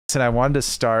And I wanted to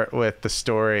start with the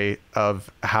story of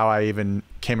how I even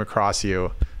came across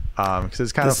you, because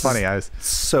it's kind of funny. I was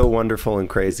so wonderful and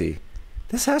crazy.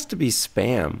 This has to be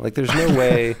spam. Like, there's no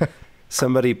way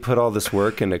somebody put all this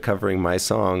work into covering my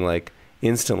song like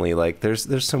instantly. Like,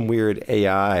 there's some weird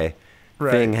AI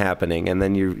thing happening, and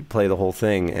then you play the whole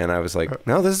thing, and I was like,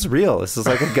 no, this is real. This is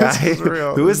like a guy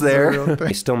who is there.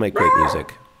 They still make great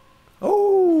music.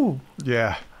 Oh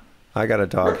yeah. I got a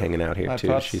dog hanging out here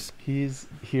too. He's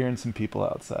hearing some people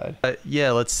outside.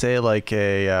 Yeah, let's say like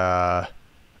a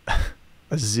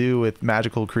zoo with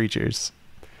magical creatures.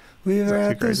 We're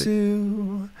at the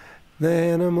zoo. The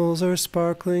animals are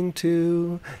sparkling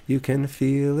too. You can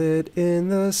feel it in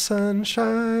the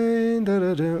sunshine. Da,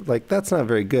 da, da. Like, that's not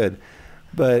very good,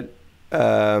 but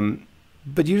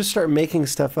you just start making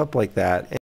stuff up like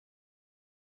that.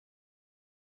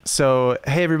 So,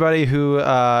 hey everybody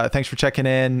thanks for checking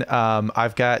in.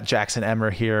 I've got Jackson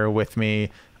Emmer here with me,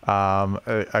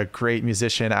 a great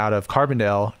musician out of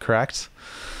Carbondale, correct?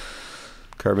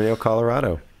 Carbondale,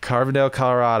 Colorado. Carbondale,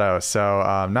 Colorado.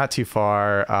 So, not too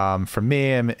far from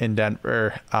me. I'm in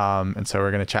Denver. And so we're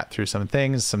going to chat through some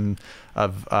things, some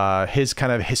of his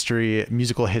kind of history,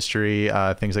 musical history,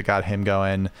 things that got him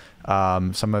going,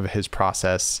 some of his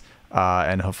process,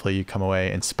 and hopefully you come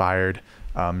away inspired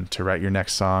to write your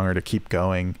next song or to keep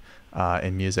going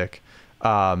in music.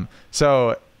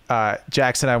 So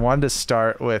Jackson, I wanted to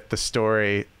start with the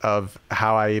story of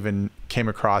how I even came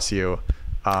across you,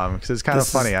 because it's kind of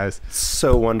funny. I was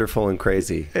so wonderful and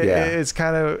crazy. It's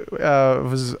kind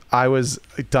of I was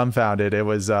dumbfounded. It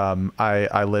was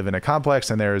I live in a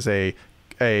complex, and there's a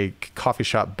coffee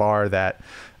shop bar that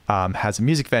has a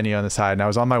music venue on the side, and I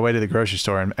was on my way to the grocery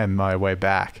store and my way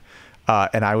back.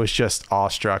 And I was just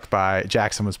awestruck by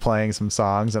Jackson was playing some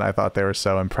songs, and I thought they were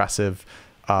so impressive.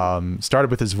 Started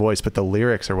with his voice, but the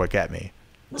lyrics are what get me,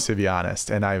 to be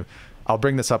honest. And I'll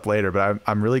bring this up later, but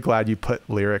I'm really glad you put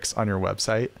lyrics on your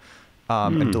website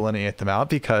and delineate them out,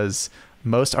 because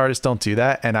most artists don't do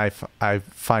that. And I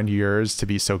find yours to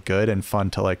be so good and fun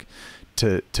to like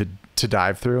to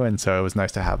dive through. And so it was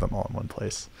nice to have them all in one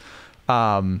place.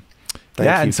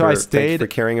 Thanks for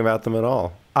caring about them at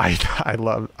all. I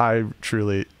love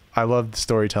the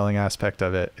storytelling aspect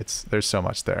of it. There's so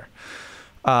much there.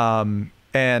 So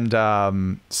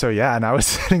yeah, and I was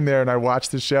sitting there and I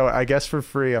watched the show, I guess for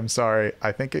free. I'm sorry.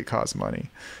 I think it costs money.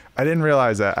 I didn't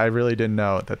realize that. I really didn't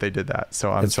know that they did that. So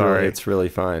I'm sorry. It's really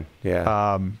fine.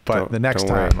 Yeah. But the next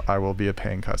time I will be a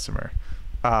paying customer.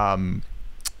 And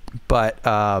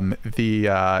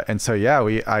so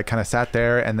yeah, I kind of sat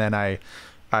there, and then I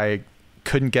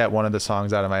couldn't get one of the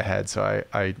songs out of my head, so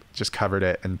I just covered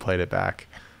it and played it back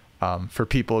for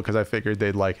people, because I figured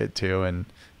they'd like it too, and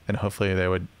hopefully they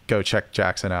would go check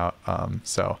Jackson out. And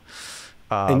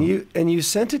you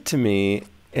sent it to me,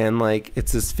 and like,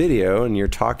 it's this video and you're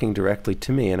talking directly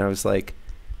to me, and I was like,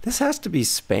 this has to be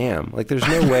spam. Like, there's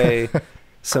no way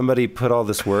somebody put all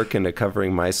this work into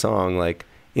covering my song like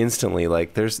instantly.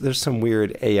 Like, there's some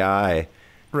weird AI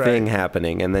thing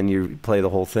happening, and then you play the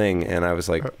whole thing, and I was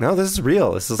like, no, this is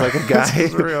real. This is like a guy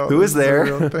who is there,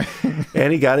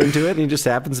 and he got into it, and he just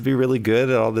happens to be really good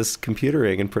at all this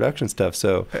computering and production stuff.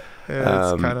 So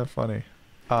it's kind of funny.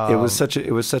 It was such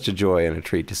a joy and a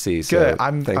treat to see. So good.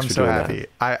 I'm so happy.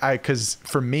 That. Because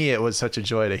for me it was such a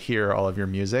joy to hear all of your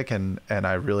music, and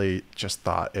I really just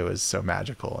thought it was so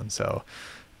magical, and so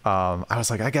I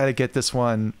was like, I got to get this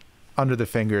one under the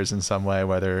fingers in some way,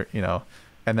 whether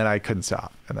and then I couldn't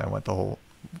stop, and I went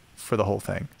for the whole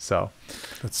thing. So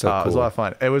that's so cool. It was a lot of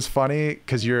fun. It was funny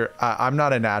because I'm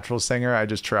not a natural singer. I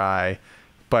just try,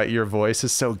 but your voice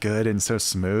is so good and so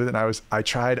smooth. And I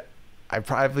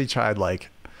probably tried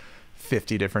like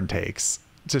 50 different takes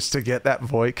just to get that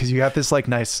voice, because you have this like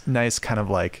nice kind of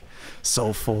like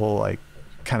soulful, like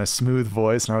kind of smooth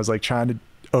voice. And I was like trying to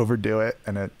overdo it,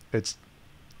 and that's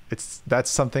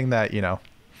something that,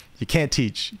 you can't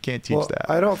teach. You can't teach that.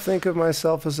 I don't think of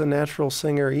myself as a natural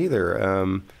singer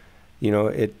either.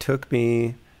 It took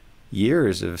me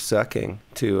years of sucking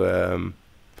to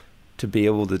be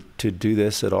able to do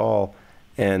this at all.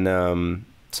 And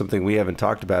something we haven't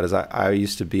talked about is I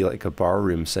used to be like a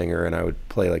barroom singer, and I would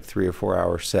play like 3 or 4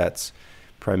 hour sets,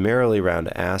 primarily around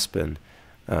Aspen.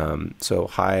 So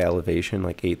high elevation,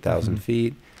 like 8,000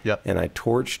 feet. Yep. And I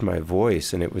torched my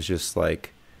voice, and it was just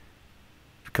like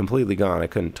completely gone. I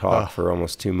couldn't talk for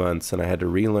almost 2 months, and I had to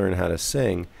relearn how to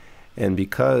sing. And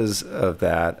because of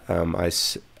that,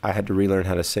 I had to relearn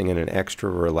how to sing in an extra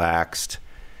relaxed,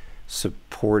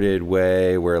 supported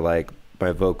way, where like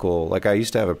my vocal, like I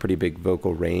used to have a pretty big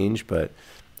vocal range, but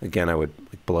again, I would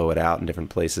like blow it out in different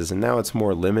places. And now it's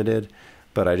more limited,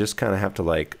 but I just kind of have to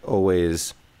like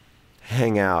always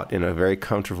hang out in a very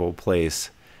comfortable place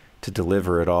to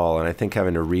deliver it all. And I think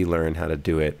having to relearn how to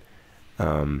do it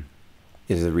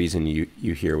is the reason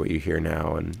you hear what you hear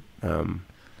now, and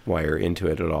why you're into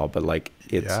it at all. But like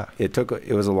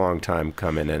it was a long time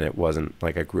coming, and it wasn't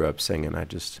like I grew up singing.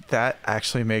 That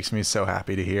actually makes me so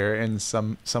happy to hear in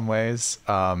some ways,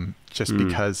 just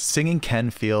because singing can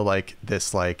feel like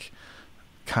this, like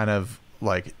kind of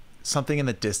like something in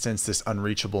the distance, this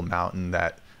unreachable mountain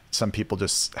that some people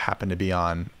just happen to be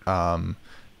on.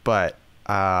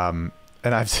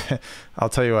 And I'll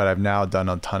tell you what, I've now done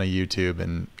a ton of YouTube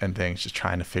and things, just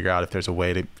trying to figure out if there's a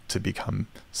way to become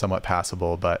somewhat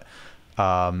passable. But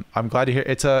I'm glad to hear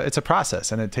it's a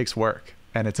process, and it takes work,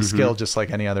 and it's a skill just like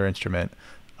any other instrument,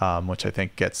 which I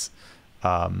think gets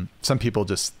some people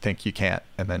just think you can't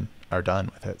and then are done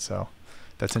with it. So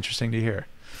that's interesting to hear.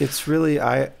 It's really,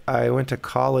 I went to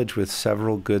college with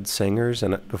several good singers,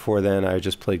 and before then I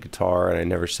just played guitar and I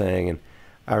never sang. And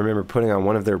I remember putting on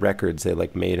one of their records they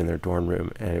like made in their dorm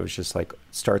room, and it was just like,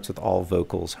 starts with all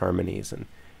vocals, harmonies, and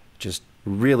just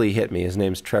really hit me. His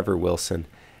name's Trevor Wilson,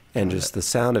 and just the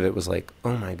sound of it was like,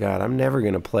 oh my God, I'm never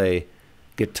going to play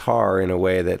guitar in a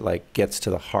way that like gets to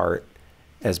the heart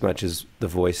as much as the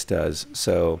voice does.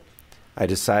 So I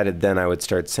decided then I would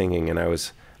start singing, and I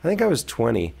think I was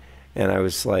 20, and I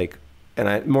was like,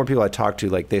 more people I talked to,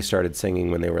 like they started singing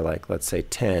when they were like, let's say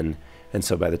 10. And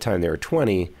so by the time they were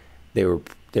 20, they were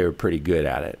pretty good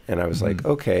at it. And I was like,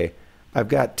 okay, I've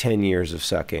got 10 years of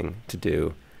sucking to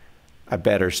do. I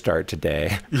better start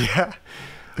today. Yeah.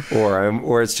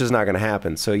 or it's just not going to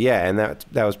happen. So yeah, and that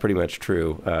was pretty much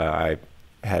true. I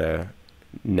had a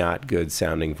not good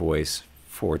sounding voice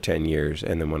for 10 years.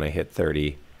 And then when I hit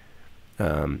 30,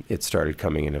 it started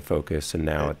coming into focus, and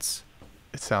now it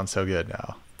sounds so good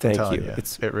now. Thank you.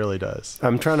 It really does.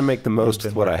 I'm trying to make the most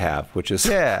of what I have, which is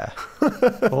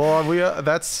Well,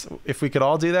 that's, if we could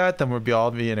all do that, then we'd all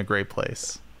be in a great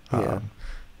place. Yeah.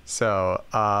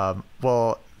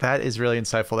 Well, that is really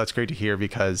insightful. That's great to hear,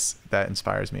 because that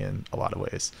inspires me in a lot of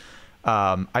ways.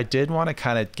 I did want to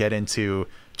kind of get into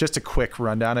just a quick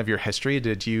rundown of your history.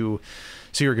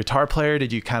 So you're a guitar player.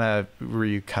 Were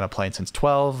you kind of playing since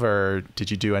 12, or did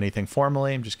you do anything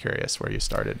formally? I'm just curious where you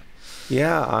started.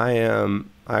 Yeah,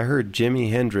 I heard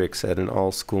Jimi Hendrix at an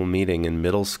all-school meeting in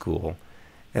middle school,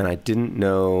 and I didn't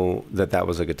know that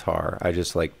was a guitar. I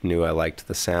just like knew I liked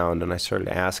the sound, and I started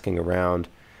asking around.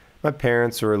 My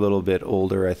parents were a little bit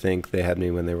older. I think they had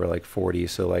me when they were like 40,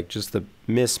 so like just the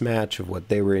mismatch of what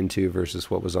they were into versus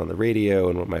what was on the radio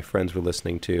and what my friends were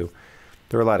listening to.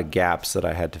 There were a lot of gaps that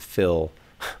I had to fill,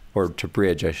 or to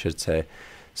bridge, I should say.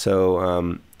 So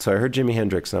I heard Jimi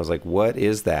Hendrix, and I was like, what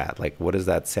is that? Like, what is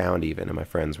that sound even? And my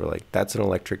friends were like, that's an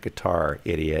electric guitar,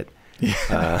 idiot.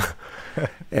 Yeah.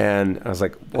 And I was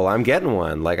like, well, I'm getting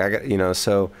one. Like, I got,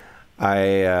 so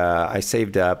I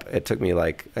saved up. It took me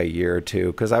like a year or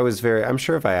two, because I'm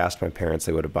sure if I asked my parents,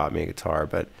 they would have bought me a guitar,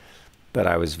 but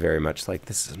I was very much like,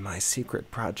 this is my secret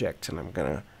project, and I'm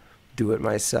going to do it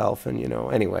myself. And,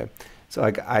 anyway, so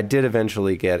I did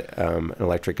eventually get an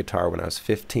electric guitar when I was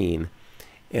 15.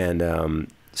 And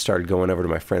started going over to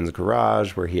my friend's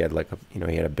garage, where he had he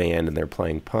had a band, and they're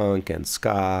playing punk and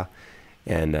ska.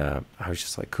 And I was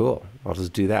just like, cool, I'll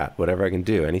just do that. Whatever I can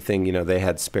do. Anything, they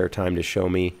had spare time to show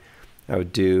me, I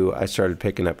would do. I started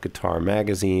picking up guitar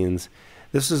magazines.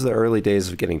 This was the early days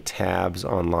of getting tabs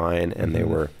online, and they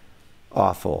were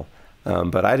awful.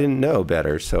 But I didn't know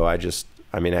better. So I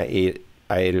ate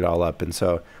it all up. And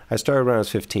so I started when I was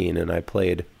 15, and I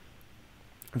played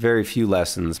very few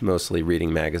lessons, mostly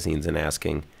reading magazines and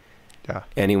asking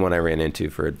anyone I ran into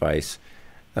for advice,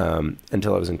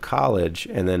 until I was in college.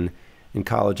 And then in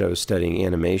college I was studying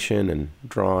animation and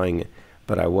drawing,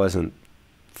 but I wasn't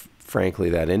frankly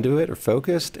that into it or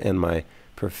focused. And my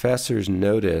professors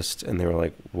noticed, and they were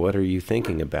like, what are you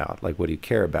thinking about? Like, what do you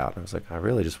care about? And I was like, I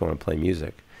really just want to play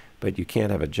music, but you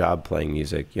can't have a job playing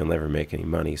music. You'll never make any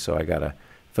money. So I got to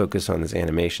focus on this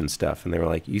animation stuff. And they were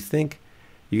like, you think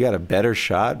you got a better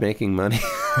shot making money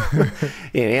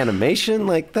in animation?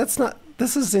 Like,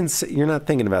 this is insane. You're not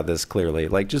thinking about this clearly.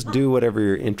 Like, just do whatever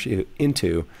you're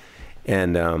into,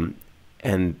 and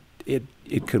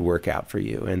it could work out for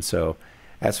you. And so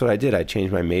that's what I did. I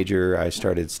changed my major. I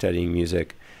started studying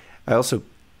music. I also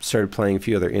started playing a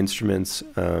few other instruments.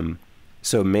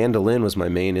 So mandolin was my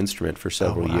main instrument for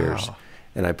several years.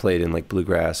 And I played in like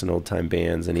bluegrass and old time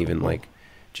bands, and even like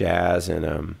jazz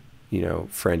and,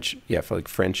 French, for like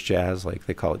French jazz, like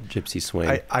they call it gypsy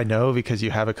swing. I know, because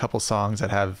you have a couple songs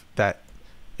that have that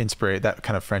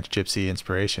kind of French gypsy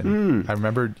inspiration. I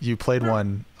remember you played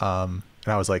one, and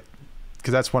I was like,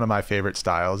 because that's one of my favorite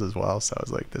styles as well. So I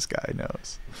was like, this guy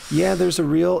knows. Yeah,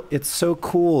 it's so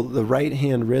cool. The right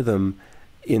hand rhythm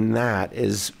in that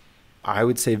is, I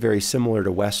would say, very similar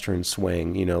to Western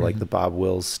swing, you know, like the Bob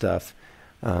Wills stuff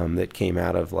that came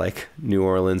out of like New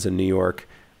Orleans and New York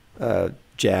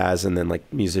jazz, and then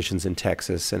like musicians in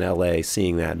Texas and LA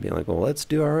seeing that and being like, well, let's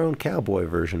do our own cowboy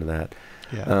version of that.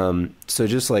 Yeah. So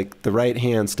just like the right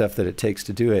hand stuff that it takes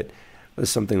to do it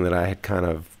was something that I had kind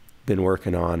of been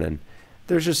working on, and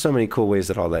there's just so many cool ways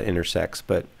that all that intersects.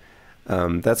 But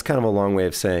that's kind of a long way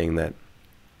of saying that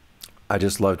I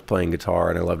just loved playing guitar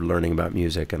and I loved learning about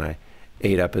music, and I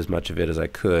ate up as much of it as I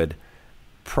could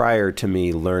prior to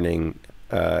me learning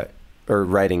or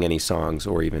writing any songs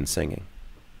or even singing.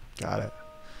 Got it.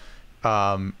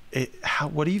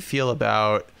 What do you feel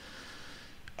about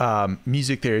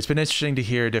music theory? It's been interesting to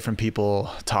hear different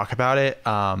people talk about it.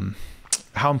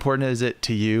 How important is it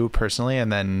to you personally,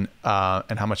 and then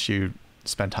and how much you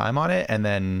spend time on it, and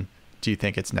then do you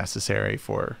think it's necessary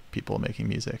for people making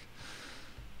music?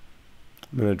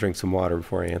 I'm gonna drink some water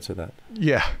before I answer that.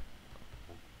 Yeah.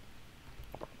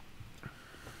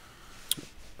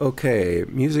 Okay,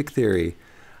 music theory.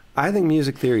 I think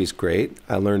music theory is great.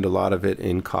 I learned a lot of it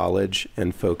in college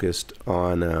and focused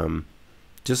on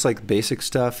just like basic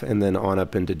stuff, and then on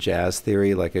up into jazz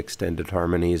theory, like extended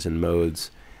harmonies and modes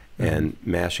and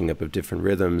mashing up of different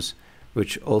rhythms,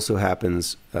 which also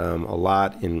happens a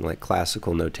lot in like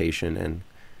classical notation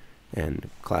and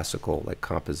classical like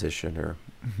composition or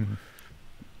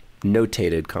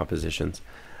notated compositions.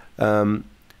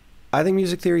 I think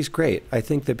music theory is great. I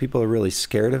think that people are really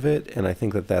scared of it, and I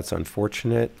think that that's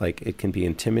unfortunate. Like, it can be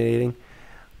intimidating,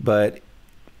 but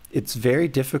it's very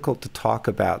difficult to talk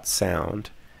about sound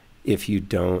if you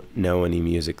don't know any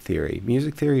music theory.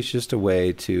 Music theory is just a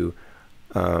way to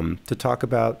talk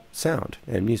about sound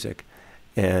and music,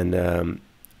 and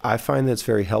I find that it's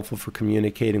very helpful for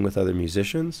communicating with other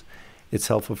musicians. It's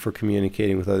helpful for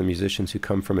communicating with other musicians who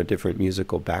come from a different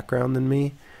musical background than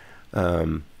me.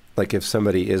 Like if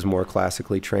somebody is more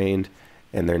classically trained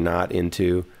and they're not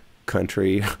into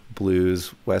country, blues,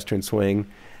 Western swing,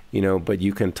 you know, but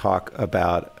you can talk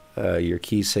about your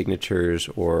key signatures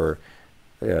or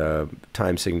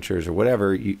time signatures or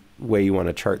whatever way you want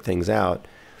to chart things out.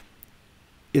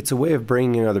 It's a way of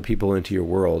bringing other people into your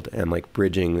world and like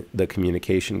bridging the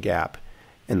communication gap.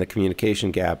 And the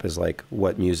communication gap is like,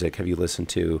 what music have you listened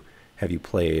to, have you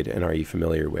played, and are you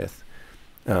familiar with?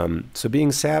 So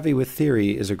being savvy with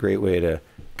theory is a great way to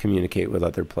communicate with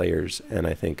other players, and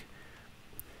I think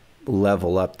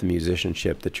level up the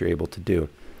musicianship that you're able to do.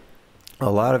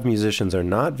 A lot of musicians are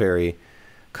not very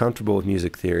comfortable with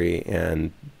music theory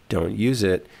and don't use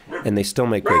it, and they still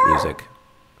make great music.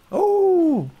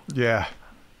 Oh! Yeah.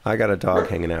 I got a dog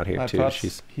hanging out here, too.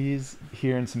 He's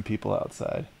hearing some people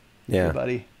outside. Yeah. Hey,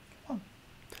 buddy. Come on.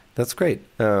 That's great.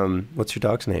 What's your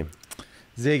dog's name?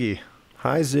 Ziggy.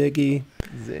 Hi, Ziggy.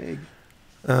 Zig.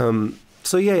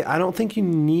 So yeah, I don't think you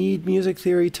need music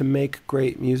theory to make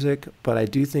great music, but I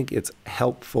do think it's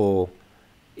helpful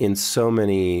in so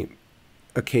many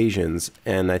occasions,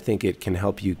 and I think it can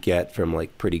help you get from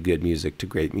like pretty good music to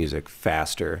great music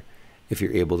faster if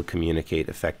you're able to communicate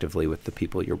effectively with the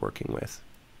people you're working with.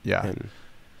 Yeah. And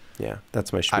yeah,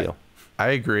 that's my spiel. I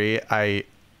agree.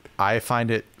 I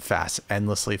find it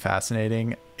endlessly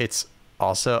fascinating. It's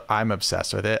also, I'm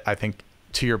obsessed with it. I think,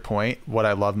 to your point, what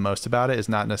I love most about it is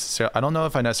not necessarily, I don't know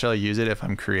if I necessarily use it if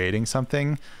I'm creating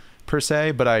something per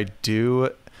se, but I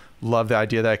do love the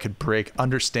idea that I could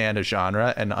understand a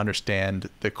genre and understand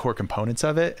the core components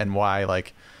of it and why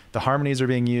like the harmonies are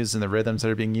being used and the rhythms that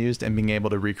are being used, and being able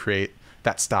to recreate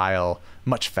that style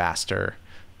much faster.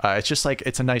 It's just like,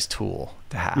 it's a nice tool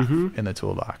to have in the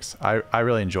toolbox. I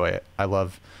really enjoy it. I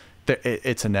love that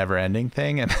it's a never ending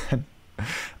thing. And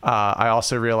I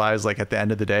also realize, like, at the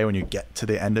end of the day, when you get to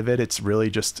the end of it, it's really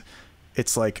just,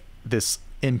 it's like this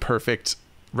imperfect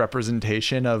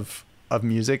representation of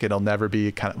music. It'll never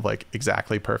be kind of like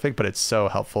exactly perfect, but it's so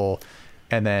helpful.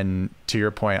 And then to your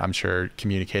point, I'm sure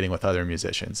communicating with other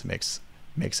musicians makes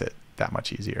it that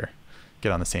much easier.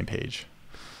 Get on the same page.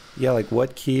 Yeah, like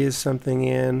what key is something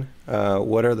in?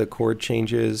 What are the chord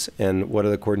changes, and what are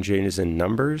the chord changes in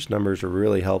numbers? Numbers are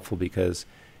really helpful because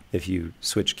if you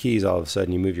switch keys, all of a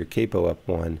sudden you move your capo up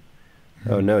one.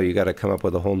 Oh no, you got to come up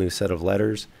with a whole new set of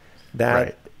letters. That,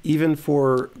 right, even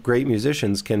for great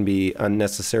musicians, can be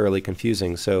unnecessarily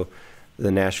confusing. So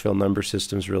the Nashville number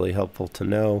system is really helpful to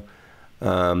know.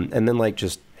 And then like,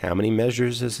 just how many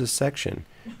measures is this section?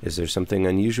 Is there something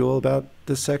unusual about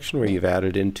this section where you've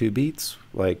added in 2 beats?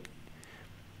 Like,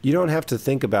 you don't have to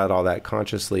think about all that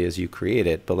consciously as you create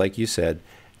it, but like you said,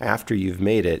 after you've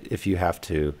made it, if you have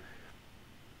to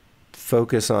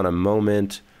focus on a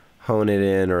moment, hone it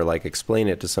in, or like explain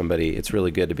it to somebody, it's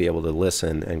really good to be able to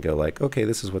listen and go like, okay,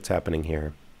 this is what's happening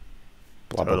here,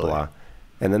 blah, Totally. blah, blah.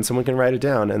 And then someone can write it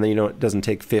down, and then, it doesn't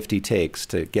take 50 takes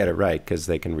to get it right, because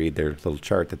they can read their little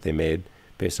chart that they made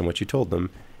based on what you told them,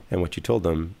 and what you told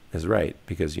them is right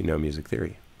because you know music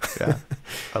theory. Yeah.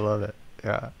 I love it.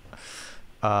 Yeah.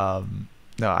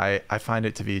 No, I find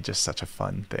it to be just such a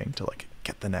fun thing to like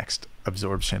get the next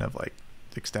absorption of like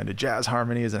extended jazz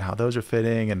harmonies and how those are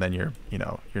fitting, and then you're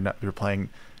playing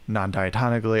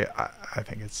non-diatonically. I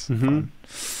think it's fun.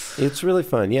 It's really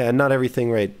fun. Yeah, and not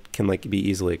everything can like be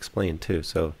easily explained too.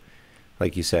 So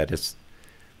like you said,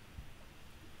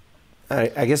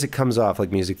 I guess it comes off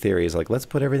like music theory is like, let's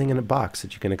put everything in a box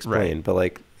that you can explain. Right. But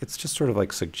like, it's just sort of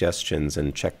like suggestions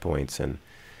and checkpoints, and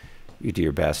you do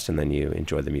your best and then you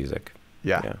enjoy the music.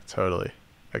 Yeah, totally.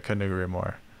 I couldn't agree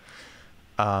more.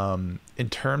 In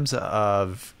terms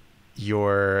of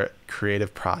your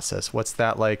creative process, what's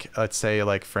that like? Let's say,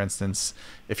 like, for instance,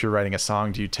 if you're writing a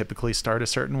song, do you typically start a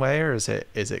certain way, or is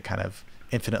it kind of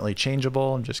infinitely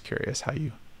changeable? I'm just curious how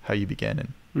you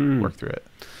begin and work through it.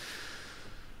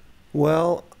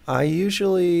 Well, I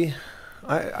usually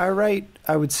I write,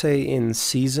 I would say, in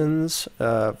seasons.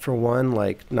 For one,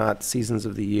 like not seasons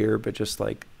of the year, but just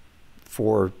like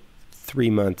for 3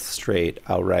 months straight,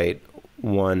 I'll write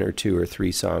 1 or 2 or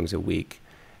 3 songs a week,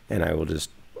 and I will just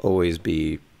always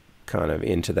be kind of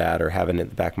into that or having it in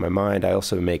the back of my mind. I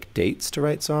also make dates to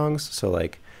write songs. So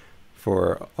like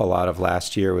for a lot of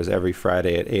last year was every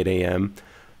Friday at 8 a.m.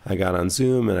 I got on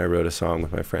Zoom and I wrote a song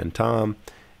with my friend Tom,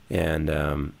 and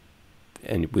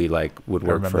we like would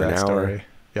work for an hour. Story.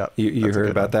 Yep. You heard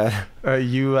about that?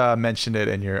 You mentioned it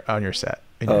on your set.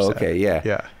 Okay, yeah.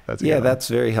 Yeah, that's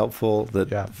very helpful.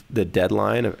 The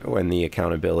deadline when the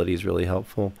accountability is really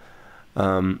helpful.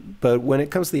 But when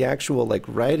it comes to the actual like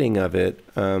writing of it,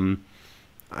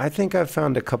 I think I've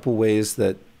found a couple ways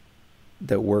that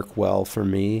work well for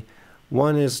me.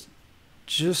 One is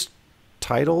just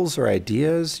titles or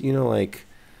ideas. Like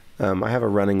I have a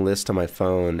running list on my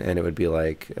phone, and it would be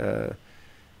like,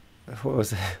 what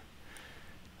was it?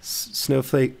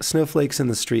 Snowflakes in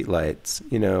the streetlights.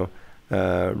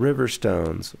 River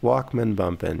stones, Walkman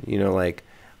bumping. Like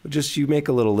just you make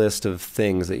a little list of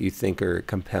things that you think are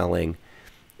compelling,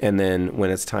 and then when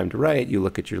it's time to write, you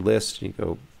look at your list and you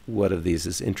go, what of these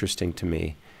is interesting to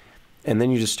me? And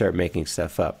then you just start making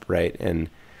stuff up, right? And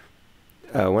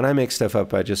when I make stuff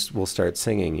up, I just will start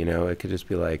singing. It could just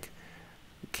be like,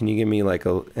 can you give me like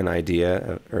an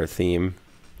idea or a theme?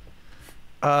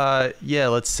 Yeah,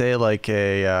 let's say like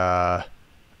a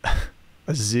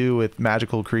zoo with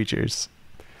magical creatures.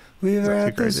 We are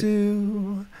at the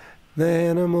zoo. The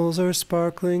animals are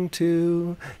sparkling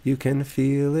too. You can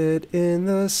feel it in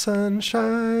the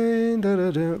sunshine. Da,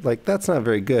 da, da. Like that's not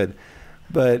very good,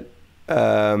 but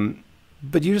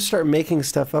you just start making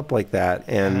stuff up like that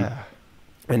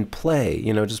and play.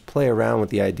 Just play around with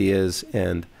the ideas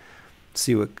and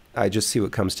see what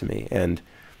comes to me. And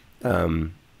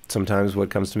sometimes what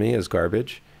comes to me is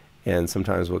garbage, and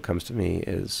sometimes what comes to me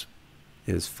is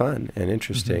fun and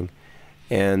interesting. Mm-hmm.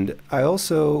 And I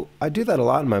do that a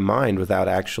lot in my mind without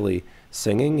actually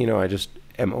singing. I just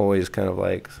am always kind of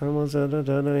like, someone's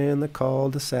in the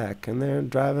cul-de-sac and they're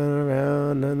driving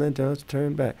around and they don't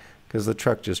turn back because the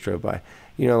truck just drove by.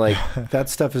 Like that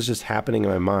stuff is just happening in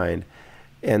my mind.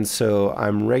 And so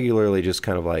I'm regularly just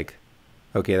kind of like,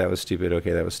 okay, that was stupid.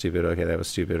 Okay, that was stupid. Okay, that was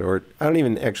stupid. Or I don't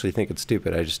even actually think it's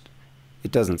stupid.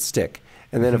 It doesn't stick.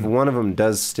 And then if one of them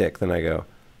does stick, then I go,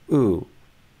 ooh,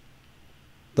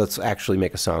 let's actually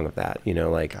make a song of that.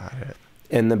 Like, got it.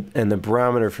 And the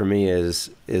barometer for me is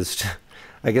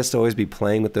I guess to always be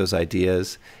playing with those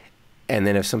ideas. And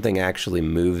then if something actually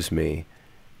moves me,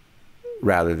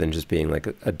 rather than just being like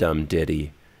a dumb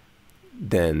ditty,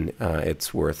 then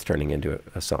it's worth turning into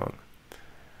a song.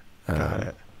 Got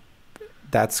it.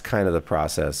 That's kind of the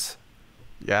process.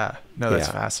 Yeah. No, that's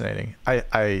fascinating. I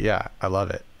love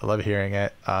it. I love hearing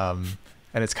it. And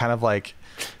it's kind of like,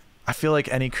 I feel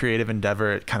like any creative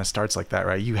endeavor, it kind of starts like that,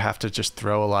 right? You have to just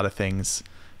throw a lot of things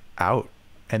out,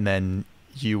 and then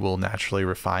you will naturally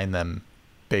refine them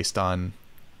based on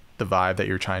the vibe that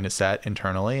you're trying to set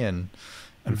internally and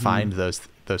find those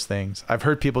things. I've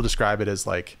heard people describe it as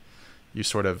like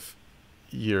there's kind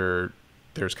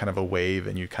of a wave,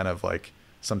 and you kind of like,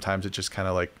 sometimes it just kind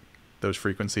of like those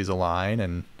frequencies align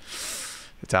and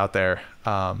it's out there.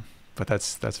 But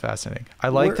that's fascinating. I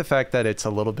like the fact that it's a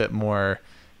little bit more,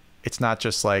 it's not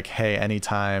just like, hey,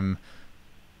 anytime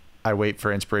I wait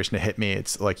for inspiration to hit me,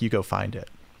 it's like you go find it.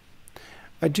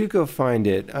 I do go find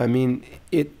it. I mean,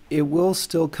 it will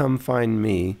still come find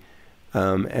me.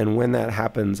 And when that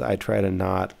happens, I try to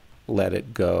not let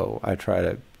it go. I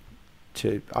try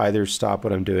to either stop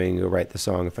what I'm doing or write the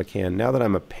song if I can. Now that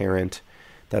I'm a parent,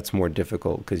 that's more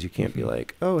difficult because you can't be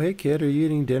like, oh, hey, kid, are you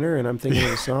eating dinner? And I'm thinking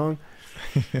of a song.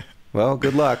 Well,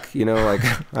 good luck. You know, like,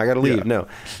 I got to leave. No,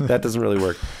 that doesn't really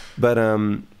work. But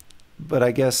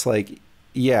I guess, like,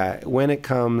 yeah, when it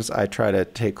comes, I try to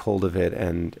take hold of it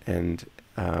and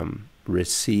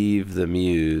receive the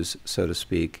muse, so to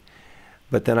speak.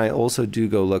 But then I also do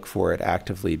go look for it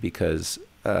actively because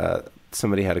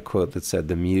somebody had a quote that said,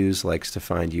 the muse likes to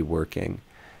find you working.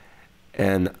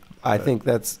 And I think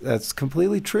that's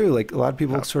completely true. Like, a lot of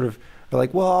people sort of are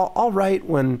like, well, I'll write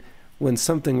when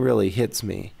something really hits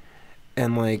me.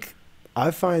 And, like,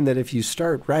 I find that if you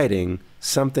start writing,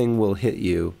 something will hit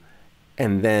you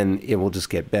and then it will just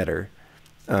get better.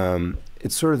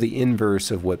 It's sort of the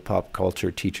inverse of what pop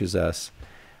culture teaches us,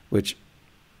 which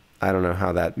I don't know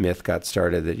how that myth got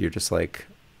started, that you're just like,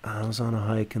 I was on a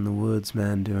hike in the woods,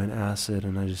 man, doing acid,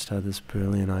 and I just had this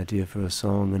brilliant idea for a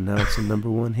song, and now it's a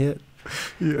 #1 hit.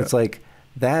 Yeah. It's like,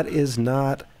 that is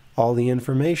not all the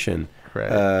information.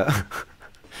 Right.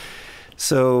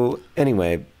 So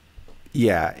anyway,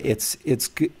 yeah, it's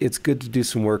good to do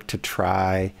some work to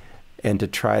try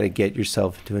to get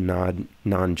yourself into a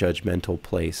non-judgmental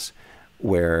place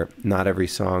where not every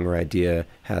song or idea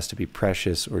has to be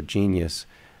precious or genius,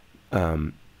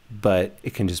 but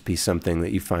it can just be something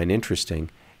that you find interesting,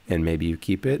 and maybe you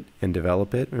keep it and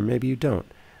develop it, or maybe you don't.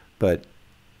 But,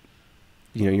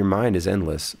 you know, your mind is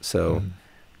endless, so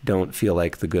don't feel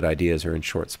like the good ideas are in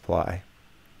short supply.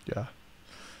 Yeah.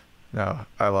 No,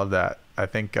 I love that. I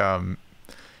think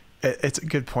it's a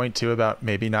good point too about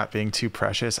maybe not being too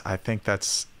precious. I think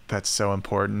that's so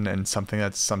important, and something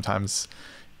that's sometimes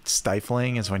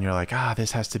stifling is when you're like,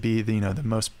 this has to be the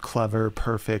most clever,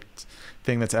 perfect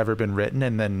thing that's ever been written,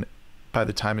 and then by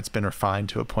the time it's been refined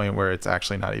to a point where it's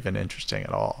actually not even interesting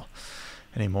at all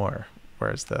anymore,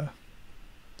 whereas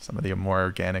some of the more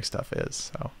organic stuff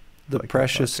is. So the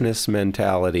preciousness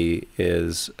mentality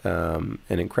is an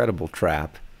incredible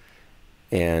trap.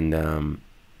 And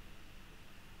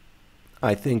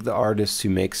I think the artists who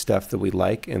make stuff that we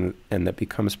like and that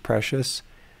becomes precious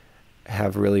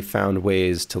have really found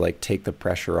ways to, like, take the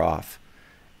pressure off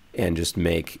and just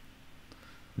make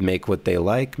what they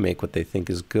like, make what they think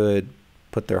is good,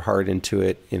 put their heart into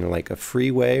it in, like, a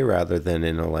free way rather than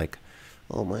in a, like,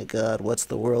 oh my God, what's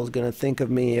the world going to think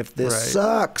of me if this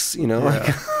sucks? You know,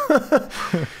 like,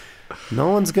 no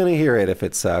one's going to hear it if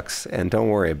it sucks, and don't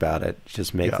worry about it.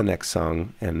 Just make the next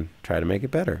song and try to make it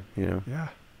better, you know? Yeah.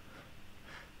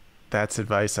 That's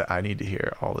advice that I need to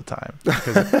hear all the time.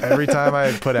 Because every time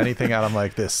I put anything out, I'm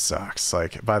like, this sucks.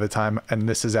 Like, by the time, and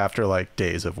this is after, like,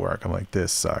 days of work, I'm like,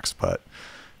 this sucks, but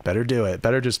better do it.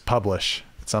 Better just publish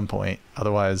at some point.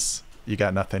 Otherwise, you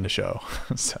got nothing to show.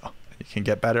 So you can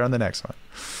get better on the next one.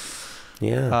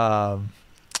 Yeah.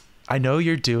 I know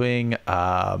you're doing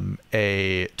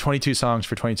a 22 songs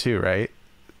for 22, right?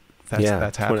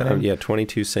 That's happening?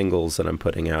 22 singles that I'm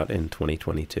putting out in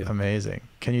 2022. Amazing.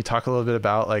 Can you talk a little bit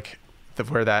about, like,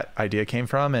 where that idea came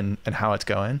from and how it's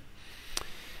going?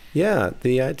 Yeah,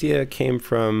 the idea came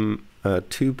from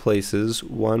two places.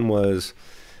 One was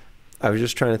I was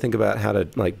just trying to think about how to,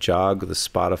 like, jog the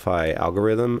Spotify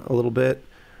algorithm a little bit,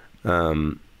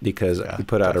 because you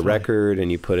put out a record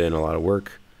and you put in a lot of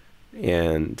work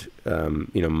and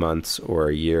months or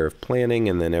a year of planning,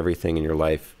 and then everything in your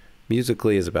life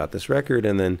musically is about this record.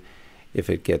 And then if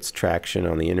it gets traction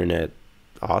on the internet,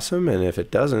 awesome. And if it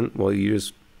doesn't, well, you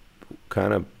just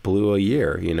kind of blew a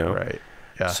year, you know? Right.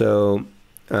 Yeah. So,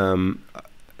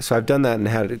 so I've done that and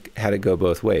had it go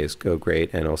both ways, go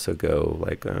great and also go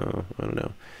like, I don't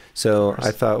know. So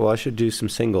I thought, well, I should do some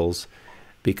singles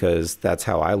because that's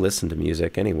how I listen to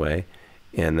music anyway.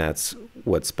 And that's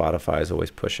what Spotify is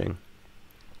always pushing.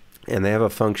 And they have a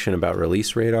function about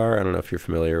release radar. I don't know if you're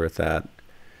familiar with that.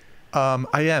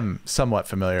 I am somewhat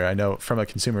familiar. I know from a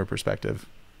consumer perspective.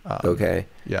 Okay.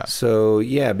 Yeah. So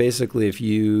yeah, basically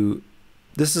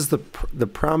this is the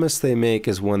promise they make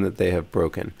is one that they have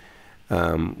broken,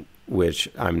 which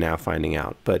I'm now finding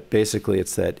out. But basically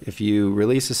it's that if you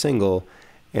release a single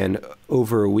and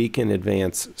over a week in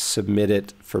advance submit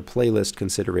it for playlist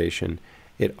consideration,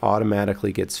 it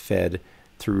automatically gets fed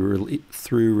through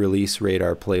release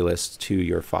radar playlists to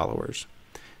your followers.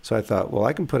 So I thought, well,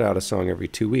 I can put out a song every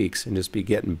 2 weeks and just be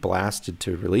getting blasted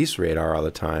to release radar all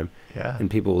the time, and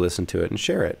people will listen to it and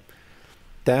share it.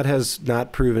 That has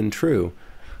not proven true,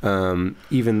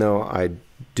 even though I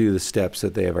do the steps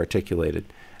that they have articulated.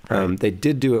 Right. They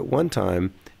did do it one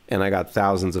time, and I got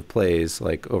thousands of plays,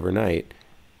 like, overnight,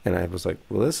 and I was like,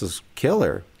 well, this is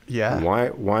killer. Yeah. And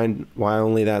why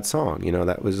only that song? You know,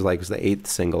 that was like, it was the 8th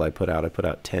single I put out. I put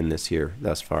out 10 this year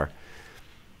thus far.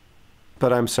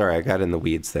 But I'm sorry, I got in the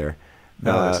weeds there.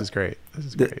 No, this is great. This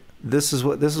is great. This is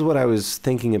what I was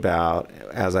thinking about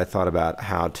as I thought about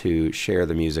how to share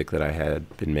the music that I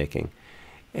had been making.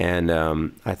 And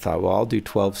I thought, well, I'll do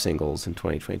 12 singles in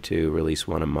 2022, release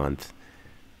one a month.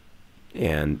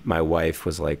 And my wife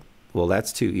was like, well,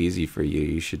 that's too easy for you.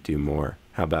 You should do more.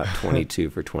 How about 22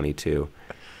 for 22?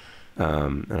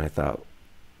 And I thought,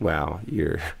 wow,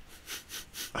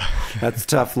 that's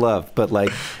tough love. But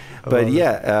like, but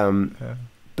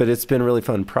it's been a really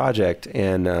fun project,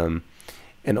 and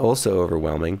also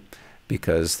overwhelming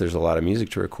because there's a lot of music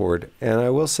to record. And I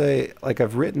will say, like,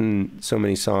 I've written so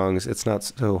many songs, it's not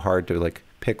so hard to like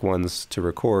pick ones to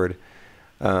record.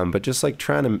 But just like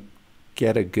trying to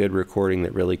get a good recording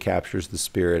that really captures the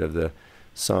spirit of the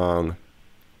song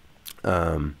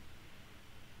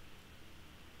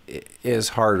is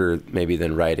harder maybe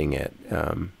than writing it,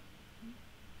 or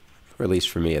at least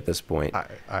for me at this point.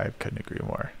 I couldn't agree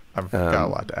more. I've got a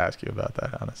lot to ask you about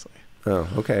that, honestly. Oh,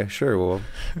 okay, sure. Well,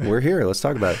 we're here. Let's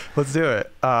talk about it. Let's do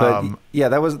it. But yeah,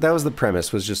 that was the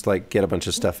premise, was just like get a bunch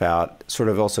of stuff out, sort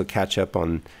of also catch up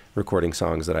on recording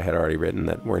songs that I had already written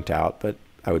that weren't out, but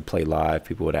I would play live.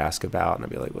 People would ask about, and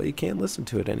I'd be like, well, you can't listen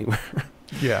to it anywhere.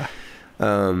 Yeah.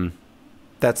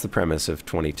 That's the premise of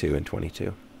 22 and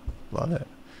 22. Love it.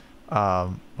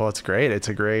 Well, it's great. It's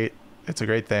a great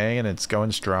thing, and it's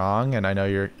going strong. And I know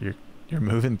you're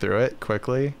moving through it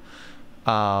quickly.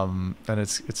 And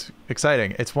it's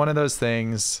exciting. It's one of those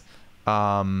things,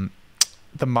 the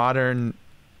modern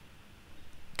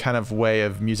kind of way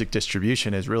of music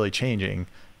distribution is really changing.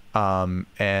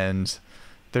 And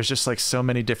there's just like so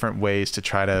many different ways to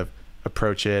try to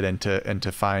approach it and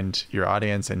to find your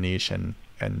audience and niche. And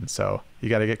so you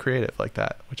got to get creative like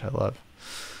that, which I love.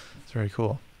 It's very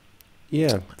cool.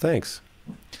 Yeah. Thanks.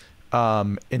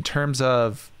 In terms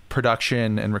of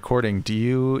production and recording,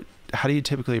 how do you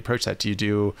typically approach that? Do you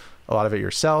do a lot of it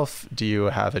yourself? Do you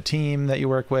have a team that you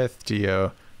work with? Do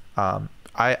you,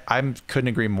 I couldn't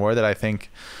agree more that I think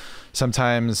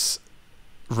sometimes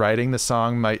writing the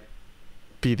song might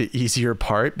be the easier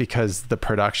part because the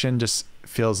production just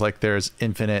feels like there's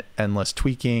infinite, endless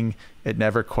tweaking. It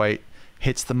never quite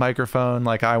hits the microphone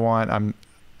like I want.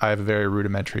 I have a very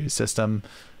rudimentary system.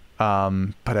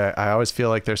 But I always feel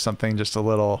like there's something just a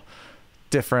little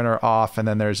different or off, and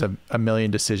then there's a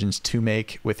million decisions to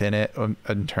make within it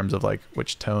in terms of like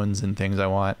which tones and things I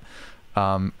want.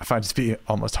 I find it to be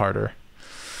almost harder.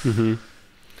 Mm-hmm.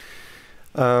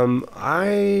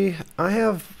 I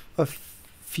have a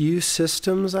few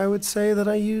systems, I would say, that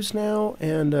I use now,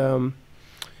 and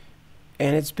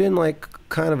it's been like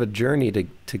kind of a journey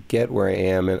to get where I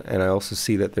am, and I also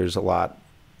see that there's a lot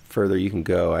further you can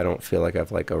go. I don't feel like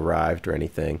I've like arrived or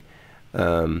anything.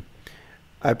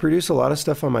 I produce a lot of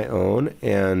stuff on my own,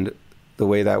 and the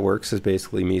way that works is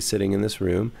basically me sitting in this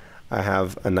room. I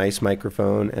have a nice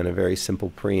microphone and a very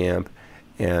simple preamp,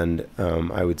 and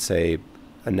I would say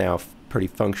a now pretty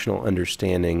functional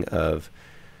understanding of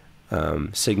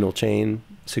signal chain,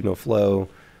 signal flow,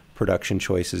 production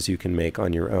choices you can make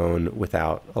on your own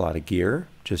without a lot of gear,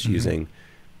 just using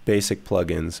basic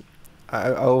plugins.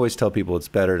 I always tell people it's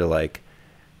better to like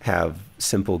have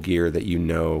simple gear that you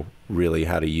know really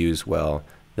how to use well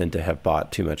than to have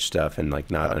bought too much stuff and like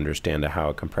not understand how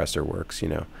a compressor works, you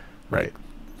know. Right. Like,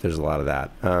 there's a lot of that.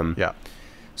 Yeah.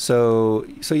 So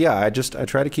yeah, I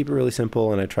try to keep it really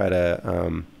simple, and I try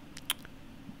to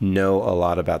know a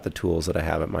lot about the tools that I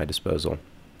have at my disposal.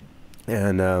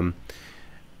 And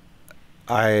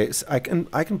I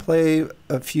can play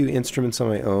a few instruments on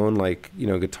my own, like, you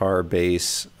know, guitar,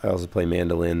 bass. I also play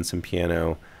mandolin, some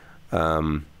piano.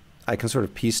 I can sort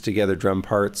of piece together drum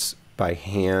parts by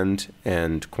hand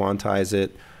and quantize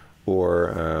it,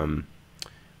 or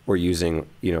using,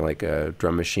 you know, like a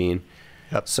drum machine.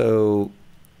 Yep. So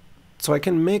I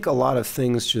can make a lot of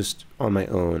things just on my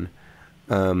own.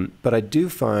 But I do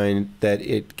find that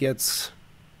it gets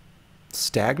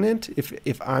stagnant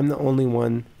if I'm the only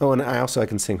one. Oh, and I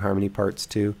can sing harmony parts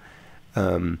too.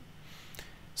 So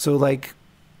like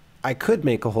I could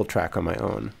make a whole track on my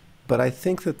own, but I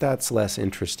think that that's less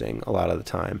interesting a lot of the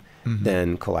time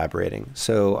than collaborating.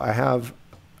 So I have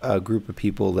a group of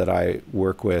people that I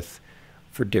work with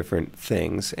for different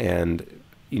things, and,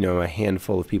 you know, a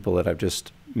handful of people that I've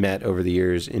just met over the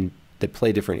years that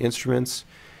play different instruments,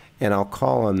 and I'll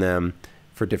call on them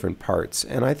for different parts.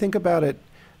 And I think about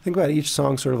each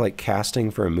song sort of like casting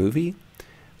for a movie.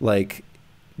 Like,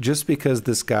 just because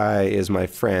this guy is my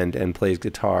friend and plays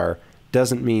guitar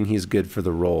doesn't mean he's good for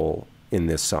the role in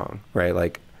this song, right?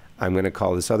 Like, I'm going to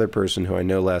call this other person who I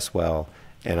know less well,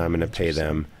 and I'm going to pay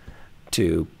them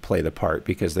to play the part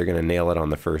because they're going to nail it on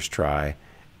the first try,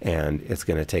 and it's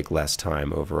going to take less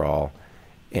time overall.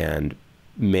 And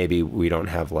maybe we don't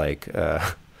have like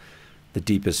the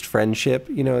deepest friendship,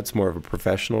 you know, it's more of a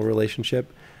professional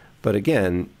relationship. But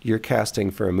again, you're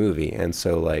casting for a movie, and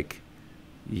so like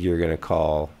you're going to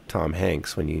call Tom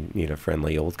Hanks when you need a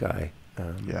friendly old guy.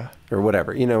 Or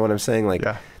whatever, you know what I'm saying? Like,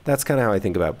 that's kind of how I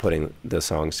think about putting the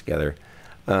songs together.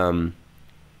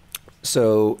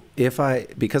 So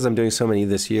because I'm doing so many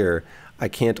this year, I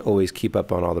can't always keep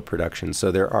up on all the production.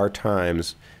 So there are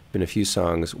times, been a few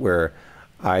songs where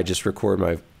I just record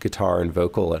my guitar and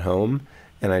vocal at home,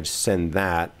 and I just send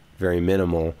that, very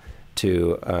minimal,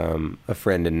 to a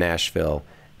friend in Nashville,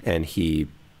 and he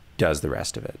does the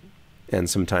rest of it. And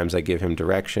sometimes I give him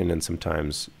direction, and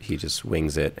sometimes he just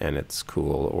wings it, and it's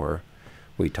cool, or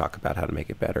we talk about how to make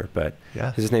it better. But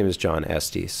his name is John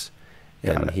Estes,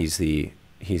 and he's the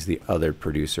other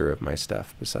producer of my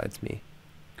stuff besides me.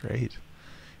 Great.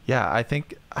 Yeah, I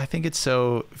think it's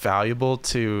so valuable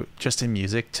to just in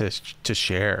music to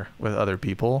share with other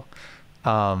people,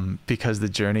 because the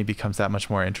journey becomes that much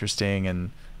more interesting.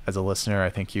 And as a listener,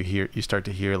 I think you start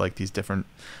to hear like these different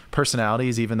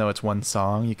personalities, even though it's one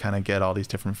song, you kind of get all these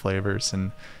different flavors.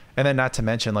 And then not to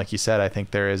mention, like you said, I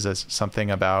think there is something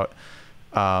about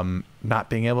not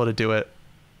being able to do it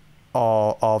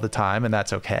all the time, and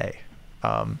that's okay.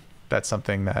 That's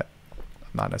something that I'm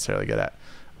not necessarily good at.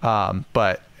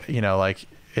 But you know, like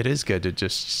it is good to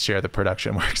just share the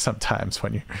production work sometimes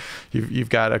when you've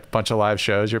got a bunch of live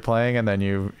shows you're playing, and then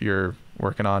you're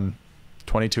working on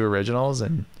 22 originals,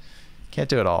 and you can't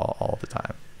do it all the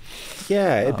time.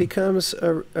 Yeah, it becomes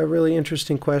a really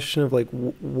interesting question of like,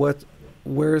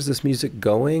 where is this music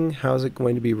going? How is it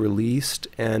going to be released?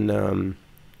 And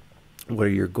what are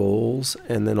your goals?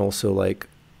 And then also like,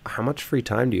 how much free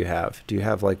time do you have? Do you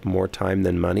have like more time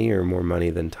than money, or more money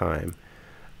than time?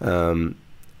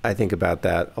 I think about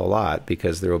that a lot,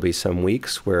 because there will be some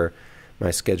weeks where my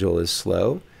schedule is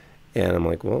slow, and I'm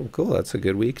like, well, cool, that's a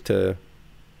good week to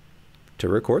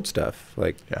record stuff,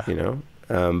 like, you know.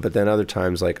 But then other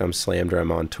times, like I'm slammed or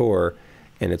I'm on tour,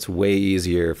 and it's way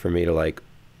easier for me to like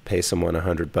pay someone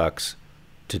 $100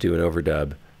 to do an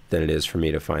overdub than it is for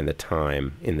me to find the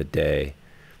time in the day,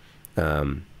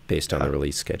 based on the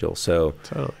release schedule. So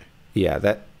yeah,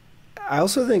 that I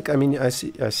also think, I mean, I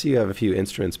see you have a few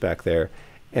instruments back there,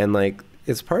 and like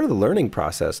it's part of the learning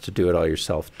process to do it all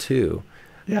yourself too.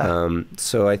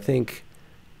 So I think,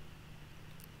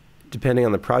 depending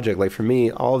on the project, like for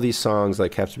me, all of these songs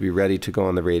like have to be ready to go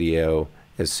on the radio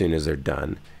as soon as they're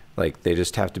done. Like they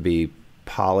just have to be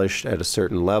polished at a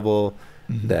certain level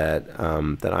that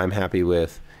I'm happy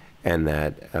with, and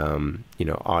that you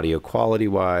know, audio quality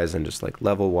wise and just like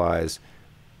level wise,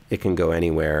 it can go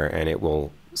anywhere and it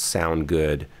will sound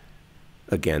good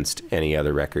against any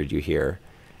other record you hear.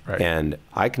 And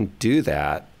I can do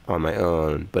that on my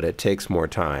own, but it takes more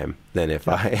time than if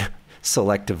I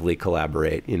selectively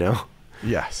collaborate, you know?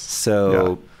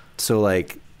 So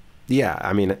like,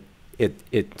 I mean,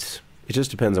 it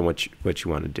just depends on what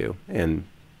you want to do, and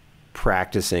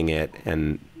practicing it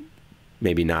and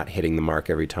maybe not hitting the mark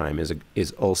every time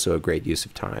is also a great use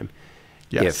of time.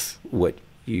 If what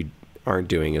you aren't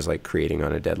doing is like creating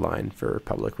on a deadline for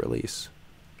public release.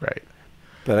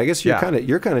 But I guess you kind of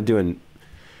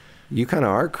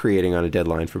are creating on a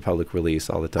deadline for public release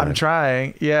all the time. I'm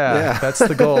trying. That's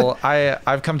the goal.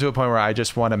 I've come to a point where I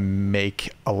just want to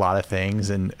make a lot of things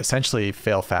and essentially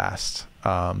fail fast.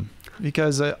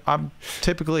 Because I'm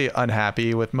typically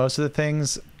unhappy with most of the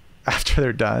things after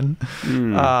they're done.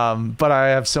 But I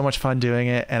have so much fun doing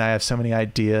it, and I have so many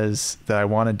ideas that I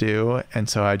want to do. And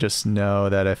so I just know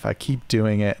that if I keep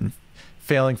doing it and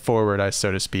failing forward,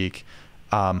 so to speak,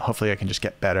 hopefully I can just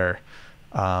get better.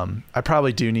 I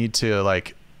probably do need to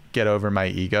like get over my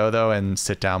ego though, and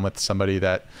sit down with somebody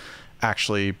that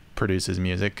actually produces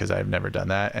music, because I've never done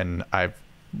that. And I've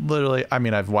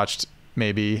watched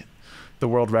maybe the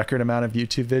world record amount of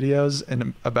YouTube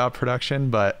videos about production,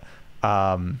 but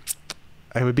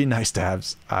it would be nice to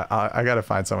have, I got to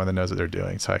find someone that knows what they're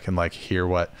doing, so I can like hear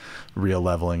what real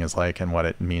leveling is like and what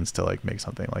it means to like make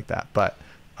something like that. But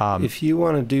if you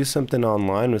want to do something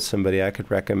online with somebody, I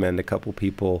could recommend a couple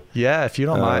people. If you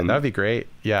don't mind, that'd be great.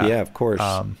 Of course.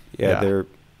 It's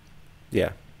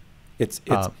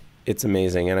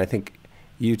amazing. And I think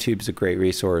YouTube's a great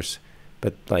resource,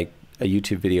 but like a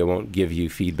YouTube video won't give you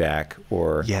feedback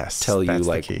or tell you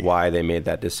like why they made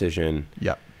that decision.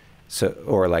 So,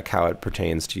 or like how it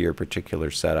pertains to your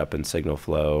particular setup and signal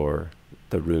flow or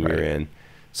the room you're in.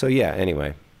 So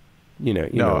anyway,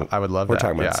 No, I would love we're that.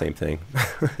 talking about the same thing.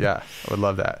 Yeah, I would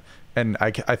love that. And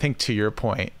I think to your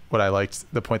point, what I liked,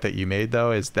 the point that you made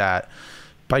though, is that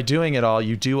by doing it all,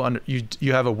 you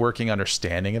have a working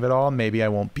understanding of it all. Maybe I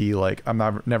won't be like,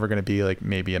 never going to be like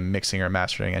maybe a mixing or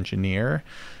mastering engineer.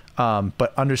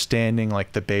 But understanding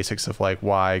like the basics of like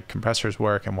why compressors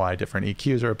work and why different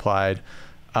EQs are applied,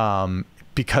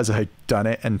 because I've done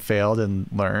it and failed and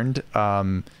learned,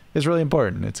 is really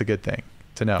important. It's a good thing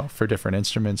to know for different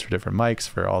instruments, for different mics,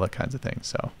 for all that kinds of things.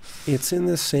 So it's in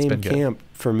the same camp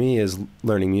for me as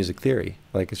learning music theory.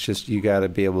 Like, it's just, you got to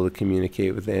be able to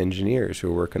communicate with the engineers who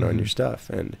are working on your stuff.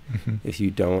 And if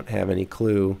you don't have any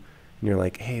clue and you're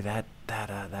like, hey, that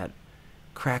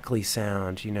crackly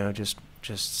sound,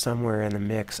 just somewhere in the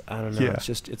mix, I don't know. Yeah.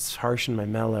 It's harsh in my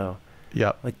mellow.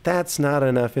 Yeah. Like, that's not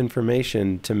enough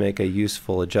information to make a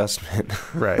useful adjustment.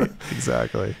 Right.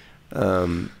 Exactly.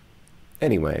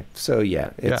 Anyway, so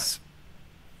yeah, it's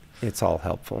all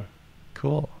helpful.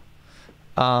 Cool.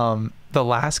 The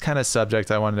last kind of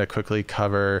subject I wanted to quickly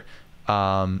cover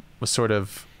was sort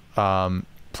of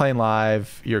playing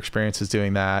live, your experiences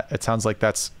doing that. It sounds like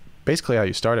that's basically how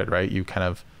you started, right? You kind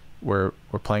of were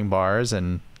playing bars,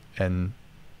 and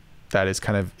that is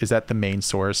that the main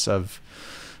source of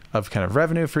kind of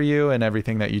revenue for you and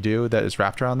everything that you do that is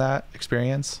wrapped around that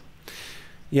experience?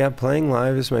 Yeah, playing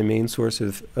live is my main source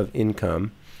of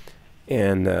income,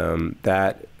 and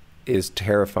that is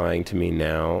terrifying to me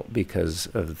now because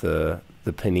of the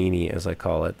panini, as I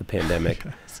call it, the pandemic.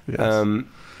 Yes.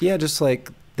 Yeah, just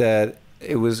like that.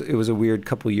 It was a weird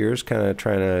couple years, kind of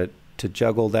trying to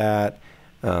juggle that,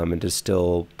 and to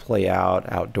still play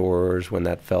outdoors when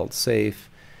that felt safe.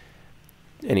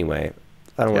 Anyway,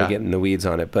 I don't want to get in the weeds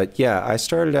on it, but yeah, I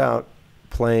started out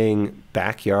playing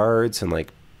backyards and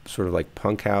like sort of like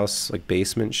punk house, like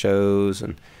basement shows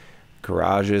and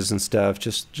garages and stuff,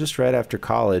 just right after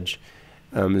college.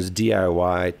 It was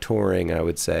DIY touring, I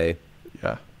would say.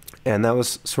 Yeah. And that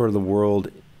was sort of the world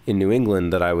in New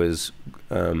England that I was,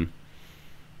 I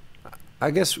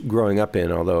guess, growing up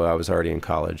in, although I was already in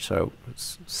college, so I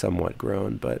was somewhat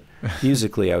grown, but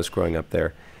musically I was growing up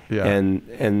there. Yeah.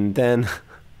 And then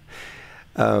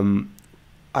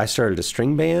I started a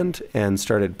string band and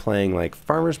started playing like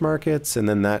farmers markets, and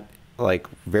then that like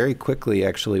very quickly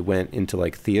actually went into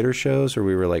like theater shows where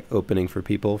we were like opening for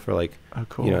people for like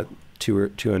 200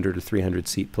 to 300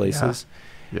 seat places.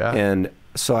 Yeah. And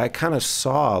so I kind of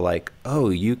saw like, oh,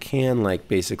 you can like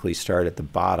basically start at the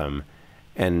bottom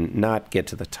and not get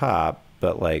to the top,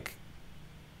 but like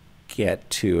get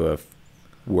to a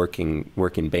working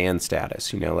band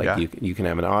status, like you can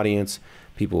have an audience.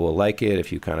 People will like it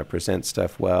if you kind of present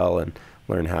stuff well and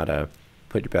learn how to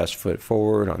put your best foot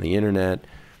forward on the internet.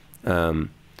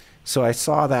 So I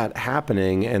saw that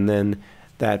happening, and then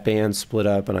that band split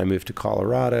up and I moved to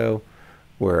Colorado,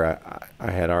 where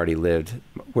I had already lived.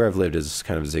 Where I've lived is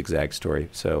kind of a zigzag story,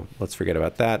 so let's forget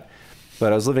about that.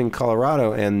 But I was living in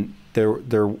Colorado, and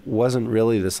there wasn't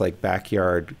really this like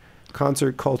backyard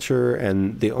concert culture,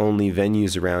 and the only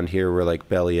venues around here were like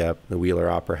Belly Up, the Wheeler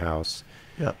Opera House.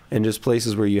 Yeah. And just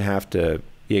places where you got to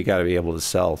be able to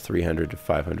sell 300 to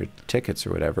 500 tickets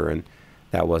or whatever, and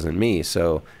that wasn't me.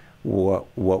 So what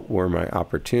were my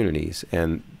opportunities?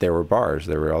 And there were bars.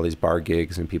 There were all these bar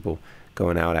gigs and people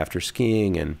going out after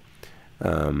skiing and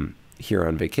here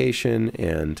on vacation,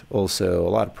 and also a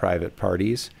lot of private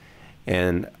parties.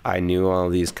 And I knew all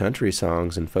these country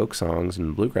songs and folk songs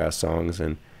and bluegrass songs,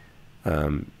 and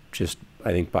just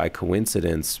I think by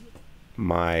coincidence,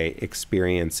 my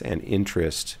experience and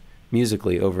interest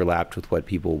musically overlapped with what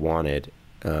people wanted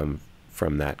from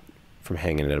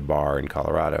hanging at a bar in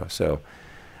Colorado. So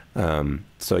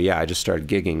yeah, I just started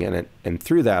gigging, and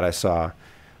through that I saw,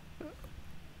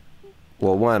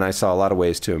 well, one, I saw a lot of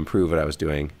ways to improve what I was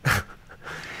doing,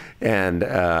 and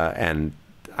I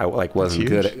wasn't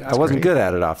good. I wasn't good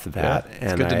at it off the bat,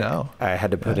 and good to know. I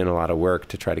had to put in a lot of work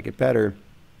to try to get better.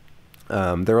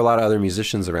 There were a lot of other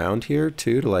musicians around here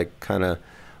too to like kind of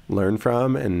learn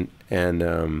from, and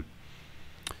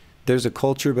there's a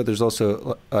culture, but there's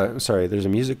also there's a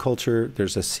music culture,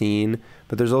 there's a scene,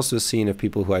 but there's also a scene of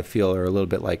people who I feel are a little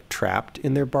bit like trapped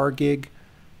in their bar gig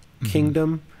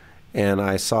kingdom, and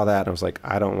I saw that and I was like,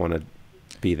 I don't want to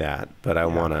be that, but I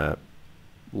want to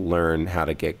learn how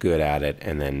to get good at it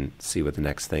and then see what the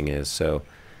next thing is. So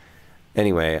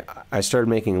anyway, I started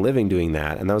making a living doing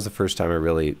that, and that was the first time I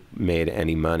really made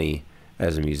any money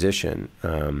as a musician.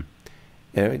 And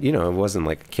it wasn't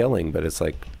like a killing, but it's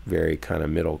like very kind of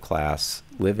middle class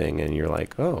living, and you're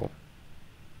like, oh,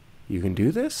 you can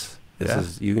do this?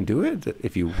 You can do it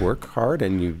if you work hard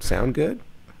and you sound good.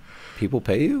 People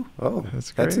pay you? Oh,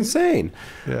 that's insane.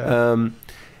 Yeah.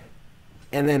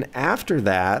 And then after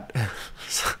that,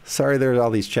 sorry, there's all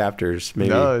these chapters.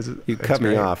 Maybe you cut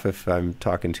me off if I'm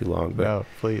talking too long. But, no,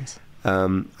 please.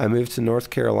 I moved to North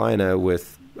Carolina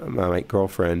with my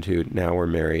girlfriend, who now we're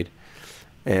married,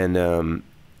 and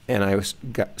I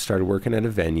started working at a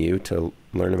venue to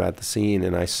learn about the scene,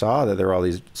 and I saw that there were all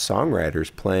these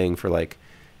songwriters playing for like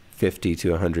 50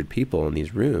 to 100 people in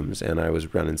these rooms, and I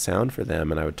was running sound for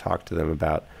them, and I would talk to them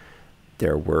about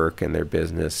their work and their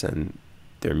business and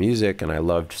their music, and I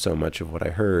loved so much of what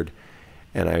I heard,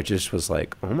 and I just was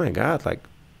like, oh my God, like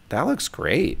that looks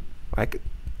great.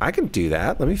 I can do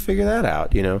that. Let me figure that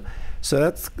out, you know? So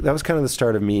that was kind of the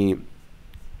start of me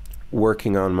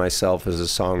working on myself as a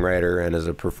songwriter and as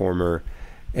a performer,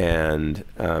 and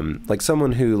like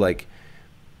someone who, like,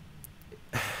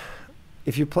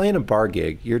 if you're playing a bar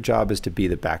gig, your job is to be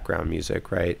the background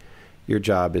music, right? Your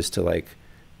job is to like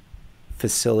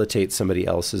facilitate somebody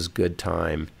else's good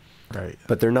time, right?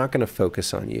 But they're not going to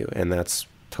focus on you, and that's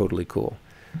totally cool.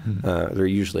 Mm-hmm. They're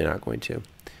usually not going to.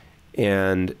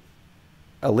 And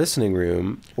a listening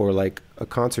room or like a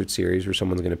concert series where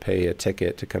someone's going to pay a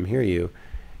ticket to come hear you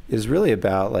is really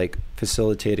about like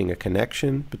facilitating a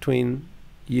connection between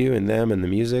you and them and the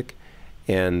music.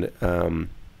 And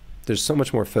there's so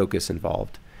much more focus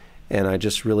involved. And I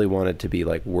just really wanted to be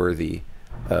like worthy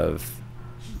of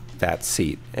that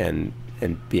seat and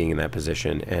being in that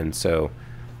position. And so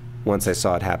once I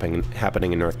saw it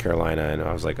happening in North Carolina, and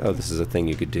I was like, oh, this is a thing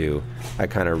you could do, I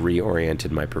kind of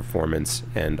reoriented my performance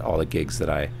and all the gigs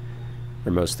or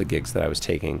most of the gigs that I was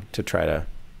taking to try to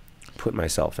put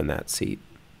myself in that seat.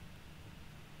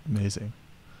 Amazing.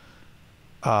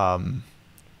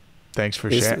 Thanks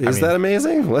for sharing. Is that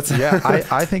amazing? Yeah,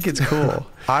 I think it's cool.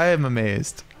 I am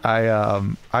amazed. I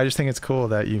just think it's cool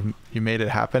that you made it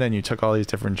happen, and you took all these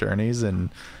different journeys and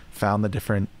found the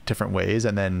different ways,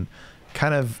 and then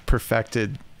kind of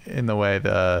perfected in the way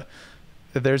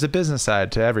there's a business side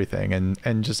to everything,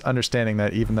 and just understanding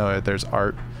that even though there's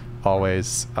art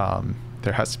always,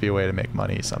 there has to be a way to make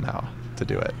money somehow to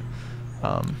do it.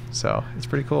 So it's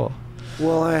pretty cool.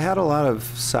 Well, I had a lot of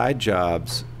side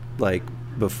jobs like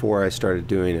before I started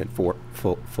doing it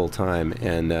full time,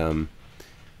 and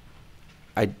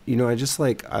I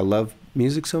love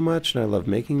music so much, and I love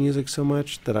making music so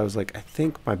much that I was like, I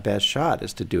think my best shot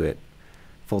is to do it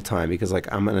full time, because like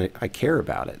I care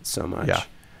about it so much. Yeah.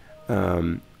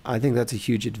 I think that's a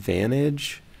huge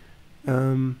advantage,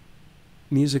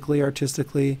 musically,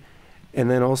 artistically,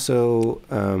 and then also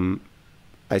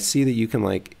I see that you can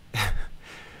like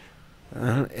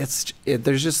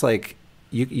there's just like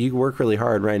you work really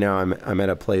hard. Right now I'm at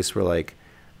a place where like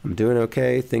I'm doing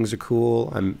okay, things are cool,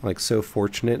 I'm like so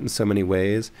fortunate in so many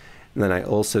ways, and then I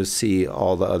also see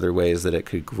all the other ways that it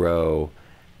could grow,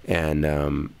 and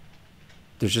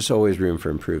there's just always room for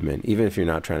improvement, even if you're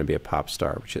not trying to be a pop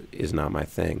star, which is not my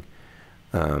thing.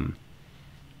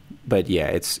 But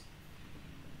yeah,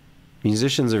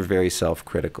 musicians are very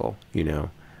self-critical, you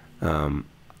know.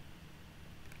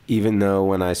 Even though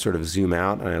when I sort of zoom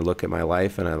out and I look at my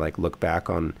life and I like look back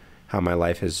on how my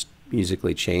life has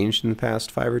musically changed in the past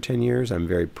 5 or 10 years, I'm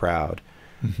very proud.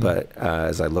 Mm-hmm. But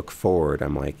as I look forward,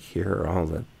 I'm like, here are all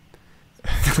the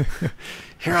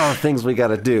things we got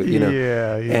to do, you know.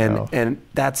 Yeah, and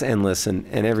that's endless, and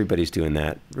everybody's doing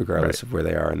that regardless of where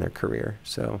they are in their career.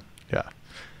 So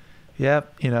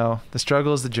yep, you know, the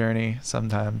struggle is the journey.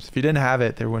 Sometimes if you didn't have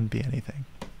it, there wouldn't be anything.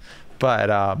 But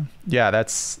yeah,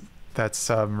 that's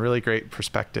really great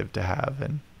perspective to have,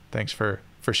 and thanks for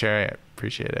sharing it.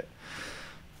 Appreciate it.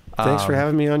 Thanks for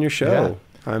having me on your show.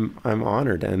 Yeah. I'm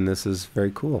honored, and this is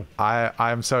very cool.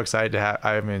 I'm so excited to have.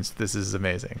 I mean, this is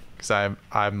amazing, because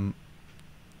I'm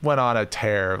went on a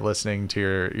tear listening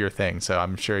to your thing. So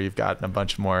I'm sure you've gotten a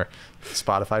bunch more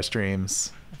Spotify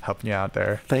streams helping you out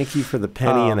there. Thank you for the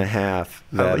penny and a half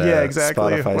that yeah,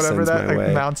 exactly. Spotify whatever sends that my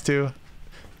way. amounts to.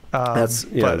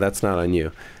 That's not on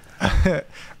you.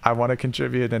 I want to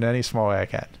contribute in any small way I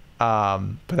can.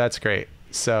 But that's great.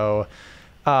 So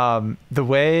the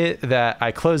way that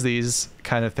I close these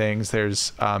kind of things,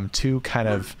 there's two kind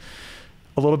of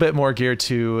a little bit more geared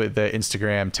to the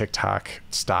Instagram, TikTok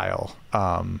style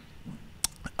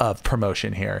of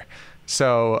promotion here.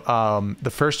 So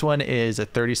the first one is a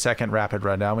 30-second rapid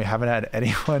rundown. We haven't had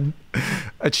anyone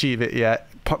achieve it yet.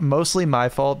 Mostly my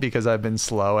fault, because I've been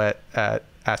slow at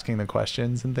asking the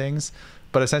questions and things.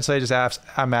 But essentially,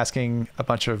 I'm asking a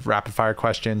bunch of rapid fire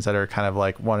questions that are kind of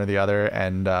like one or the other,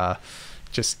 and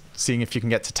just seeing if you can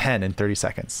get to 10 in 30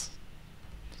 seconds.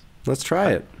 Let's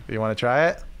try it. You want to try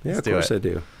it? Yeah, of course I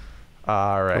do.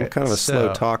 All right. I'm kind of a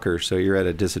slow talker, so you're at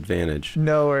a disadvantage.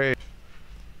 No worries.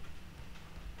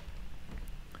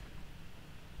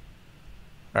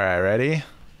 All right, ready?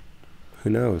 Who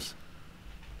knows?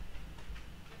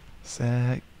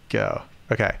 Set, go.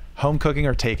 Okay. Home cooking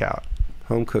or takeout?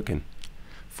 Home cooking.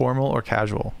 Formal or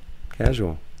casual?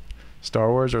 Casual. Star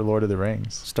Wars or Lord of the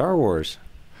Rings? Star Wars.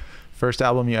 First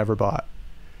album you ever bought?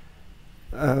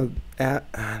 Not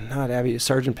Abbey.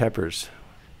 Sergeant Pepper's.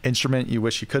 Instrument you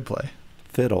wish you could play?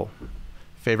 Fiddle.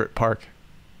 Favorite park?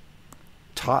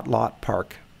 Tot Lot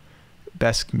Park.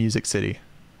 Best music city?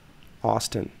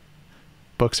 Austin.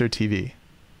 Books or TV?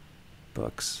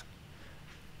 Books.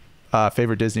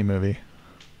 Favorite Disney movie?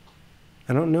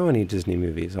 I don't know any Disney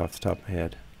movies off the top of my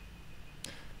head.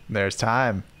 There's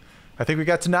time. I think we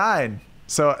got to 9.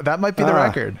 So that might be the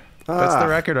record. That's the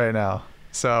record right now.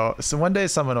 So one day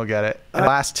someone will get it. And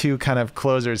last 2 kind of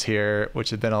closers here, which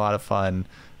have been a lot of fun.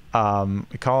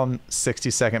 We call them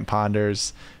 60-second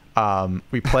ponders.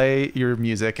 We play your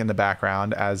music in the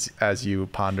background as you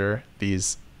ponder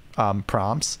these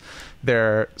prompts.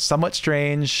 They're somewhat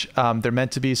strange. They're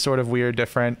meant to be sort of weird,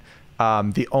 different.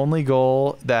 The only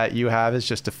goal that you have is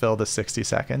just to fill the 60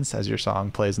 seconds as your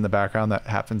song plays in the background. That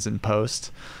happens in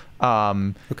post.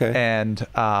 Okay. And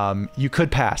you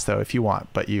could pass though if you want,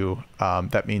 but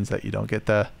that means that you don't get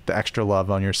the extra love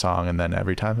on your song, and then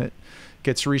every time it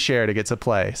gets reshared, it gets a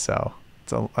play. So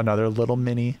it's another little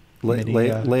mini lay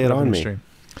it on me. Stream.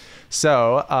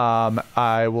 So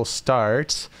I will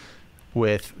start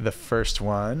with the first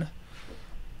one.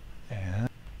 And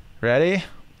ready?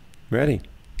 Ready.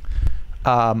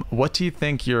 What do you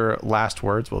think your last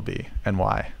words will be, and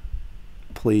why?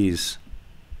 Please,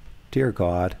 dear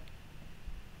God.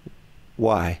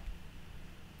 Why?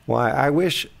 I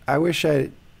wish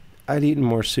I'd eaten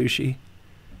more sushi.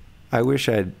 I wish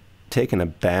I'd taken a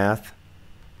bath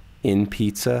in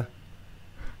pizza.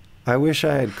 I wish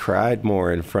I had cried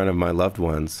more in front of my loved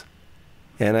ones.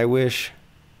 And I wish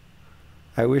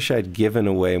I'd given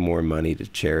away more money to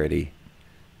charity.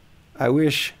 I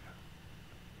wish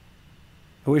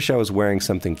I was wearing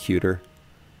something cuter.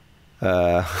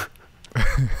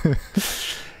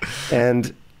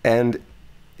 And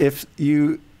if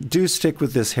you do stick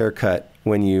with this haircut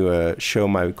when you show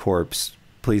my corpse,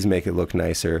 please make it look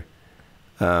nicer.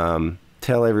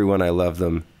 Tell everyone I love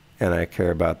them and I care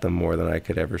about them more than I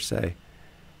could ever say.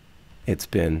 It's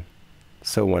been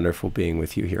so wonderful being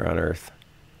with you here on Earth.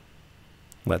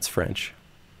 Let's French.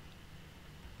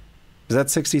 Is that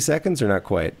 60 seconds or not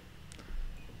quite?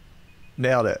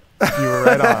 Nailed it. You were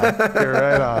right on. You were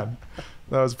right on.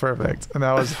 That was perfect. And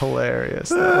that was hilarious.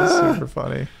 That was super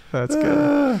funny. That's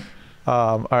good.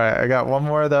 All right. I got one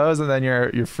more of those, and then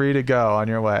you're free to go on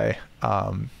your way.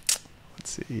 Let's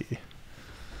see.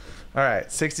 All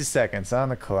right. 60 seconds on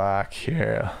the clock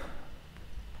here.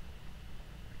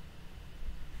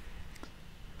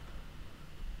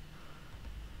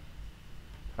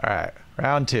 All right.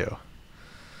 Round 2.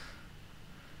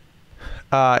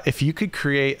 If you could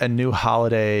create a new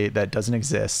holiday that doesn't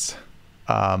exist,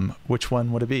 which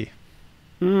one would it be?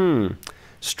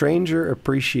 Stranger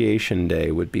Appreciation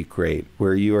Day would be great,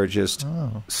 where you are just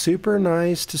super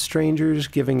nice to strangers,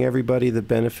 giving everybody the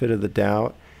benefit of the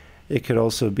doubt. It could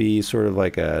also be sort of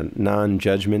like a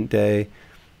non-judgment day.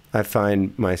 I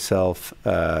find myself,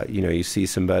 you see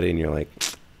somebody and you're like,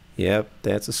 yep,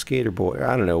 that's a skater boy.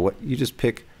 I don't know what, you just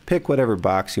pick whatever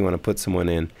box you want to put someone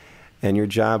in. And your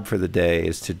job for the day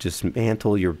is to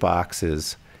dismantle your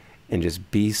boxes and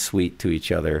just be sweet to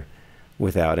each other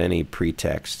without any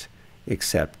pretext,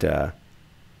 except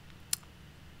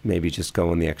maybe just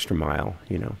going the extra mile.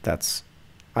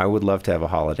 I would love to have a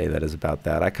holiday that is about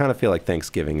that. I kind of feel like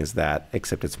Thanksgiving is that,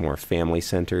 except it's more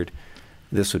family-centered.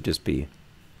 This would just be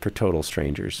for total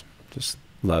strangers. Just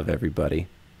love everybody.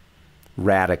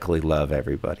 Radically love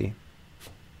everybody.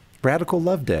 Radical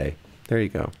Love Day. There you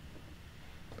go.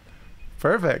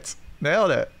 Perfect.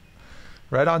 Nailed it.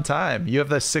 Right on time. You have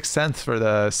the 6th sense for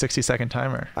the 60-second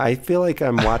timer. I feel like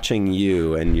I'm watching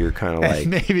you, and you're kind of like,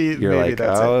 maybe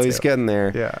that's oh, he's getting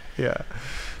there. Yeah.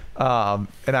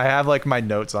 And I have like my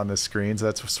notes on the screen, so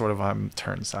that's sort of, I'm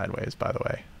turned sideways, by the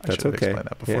way. I should have explained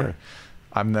that before. Yeah.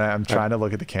 I'm trying to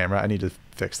look at the camera. I need to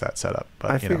fix that setup.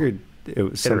 But I figured it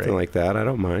was something like that. I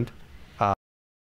don't mind.